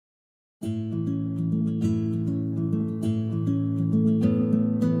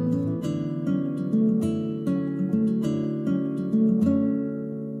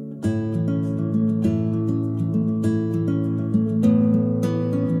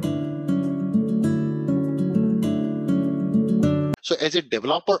So as a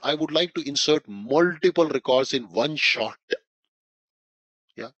developer, I would like to insert multiple records in one shot.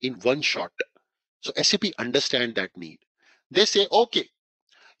 Yeah, in one shot. So SAP understand that need. They say, okay,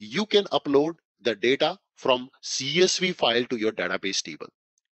 you can upload the data from CSV file to your database table.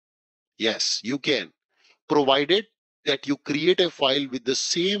 Yes, you can, provided that you create a file with the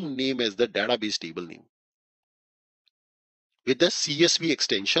same name as the database table name, with the CSV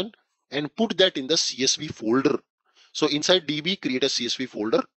extension, and put that in the CSV folder. So inside DB, create a CSV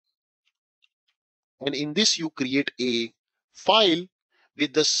folder, and in this you create a file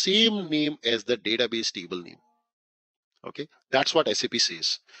with the same name as the database table name. Okay, that's what SAP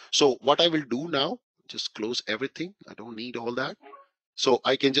says. So what I will do now, just close everything. I don't need all that. So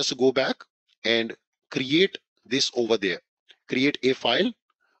I can just go back and create this over there. Create a file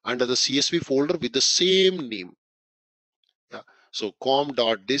under the CSV folder with the same name. Yeah. So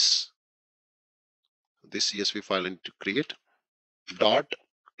com.this, this CSV file, and to create dot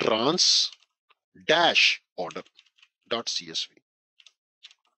trans dash order dot CSV.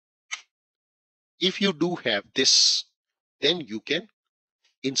 If you do have this, then you can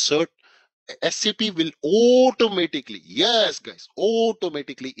insert. SAP will automatically, yes guys,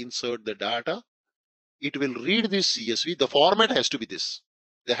 automatically insert the data. It will read this CSV. The format has to be this.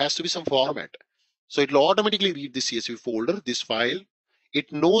 There has to be some format. So it will automatically read the CSV folder, this file.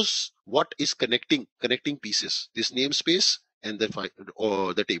 It knows what is connecting pieces, this namespace and the file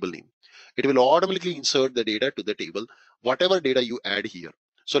or the table name. It will automatically insert the data to the table, whatever data you add here.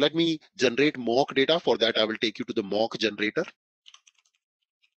 So let me generate mock data. For that, I will take you to the mock generator,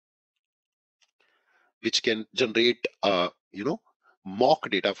 which can generate mock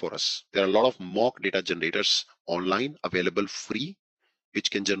data for us. There are a lot of mock data generators online available free, which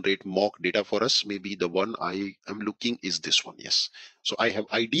can generate mock data for us. Maybe the one I am looking is this one. Yes. So I have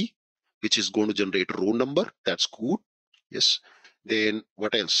ID, which is going to generate row number. That's good. Yes. Then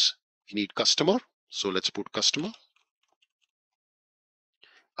what else? We need customer. So let's put customer.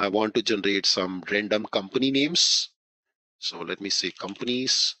 I want to generate some random company names. So let me say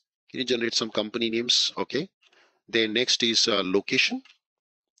companies. Can you generate some company names? Okay. Then next is location.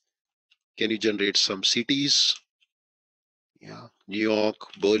 Can you generate some cities? Yeah, New York,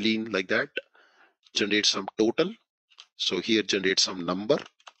 Berlin, like that. Generate some total. So here generate some number,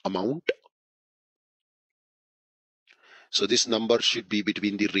 amount. So this number should be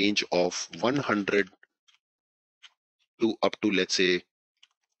between the range of 100 to up to, let's say,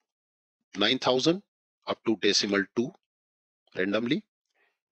 9,000 up to decimal 2 randomly.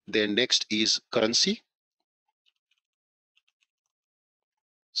 Then next is currency.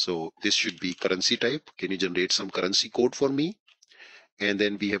 So this should be currency type. Can you generate some currency code for me? And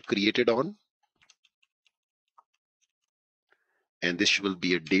then we have created on. And this will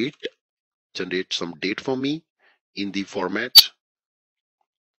be a date. Generate some date for me in the format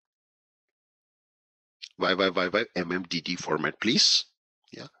YYYYMMDD format, please.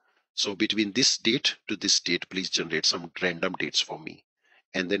 Yeah. So between this date to this date, please generate some random dates for me.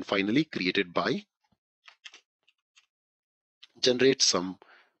 And then finally created by, generate some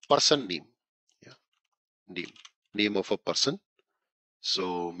person name. Yeah. Name of a person.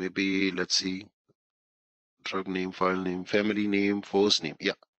 So maybe let's see, drug name, file name, family name, first name.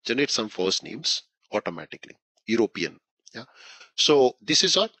 Yeah. Generate some first names automatically. European. Yeah. So this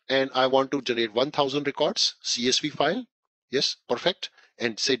is what, and I want to generate 1000 records, CSV file. Yes, perfect.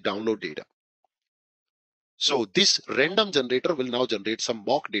 And say download data. So this random generator will now generate some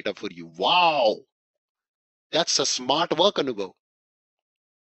mock data for you. Wow. That's a smart work, Anubhav.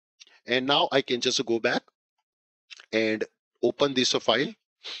 And now I can just go back and open this file,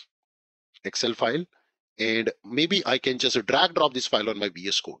 Excel file, and maybe I can just drag drop this file on my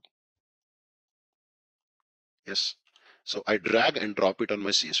VS Code. Yes. So I drag and drop it on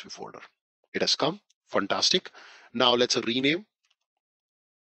my CSV folder. It has come. Fantastic. Now let's rename,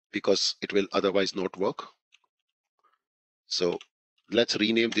 because it will otherwise not work. So let's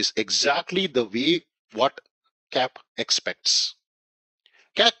rename this exactly the way what CAP expects.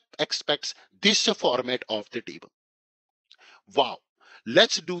 CAP expects this format of the table. Wow.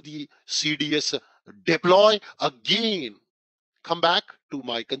 Let's do the CDS deploy again. Come back to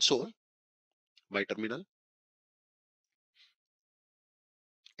my console, my terminal,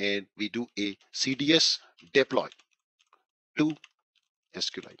 and we do a CDS deploy to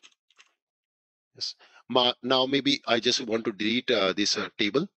SQLite. Yes. Now maybe I just want to delete this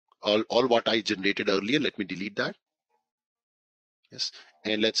table, all what I generated earlier. Let me delete that. Yes.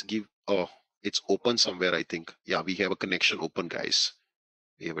 And let's give, oh, it's open somewhere, I think. Yeah, we have a connection open, guys.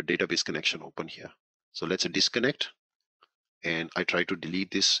 We have a database connection open here. So let's disconnect. And I try to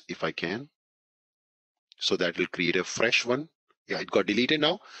delete this if I can. So that will create a fresh one. Yeah, it got deleted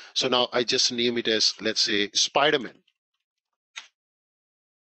now. So now I just name it as, let's say, Spider-Man.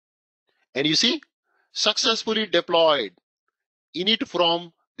 And you see, successfully deployed init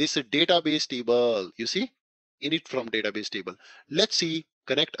from this database table. You see, init from database table. Let's see,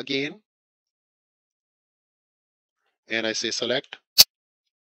 connect again. And I say select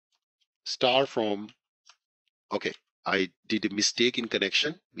star from, okay, I did a mistake in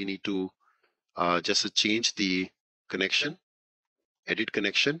connection. We need to just change the connection, edit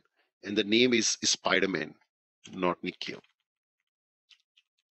connection, and the name is Spider-Man, not Nikhil.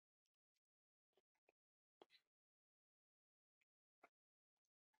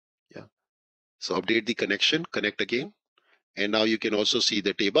 Yeah. So update the connection, connect again. And now you can also see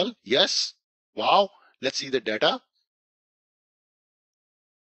the table. Yes. Wow. Let's see the data.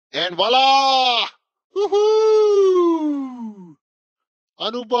 And voila! Woohoo!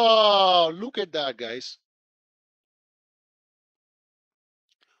 Anubhav, look at that, guys.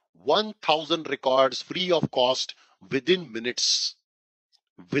 1,000 records free of cost within minutes.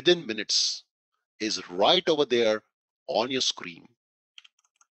 Within minutes is right over there on your screen.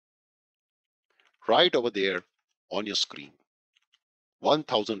 Right over there on your screen.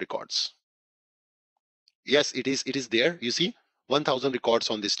 1,000 records. Yes, it is there. You see, 1,000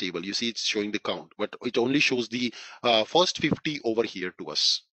 records on this table. You see, it's showing the count, but it only shows the first 50 over here to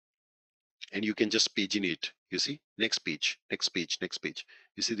us. And you can just paginate. You see, next page, next page, next page.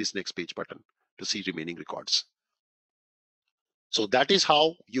 You see this next page button to see remaining records. So that is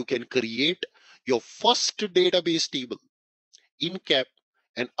how you can create your first database table in CAP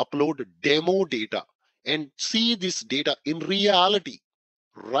and upload demo data and see this data in reality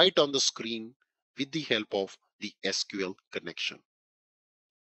right on the screen with the help of the SQL connection.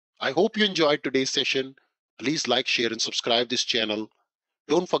 I hope you enjoyed today's session. Please like, share, and subscribe this channel.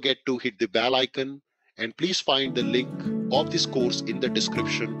 Don't forget to hit the bell icon, and please find the link of this course in the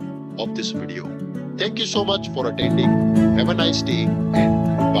description of this video. Thank you so much for attending. Have a nice day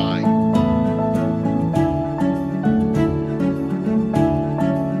and goodbye.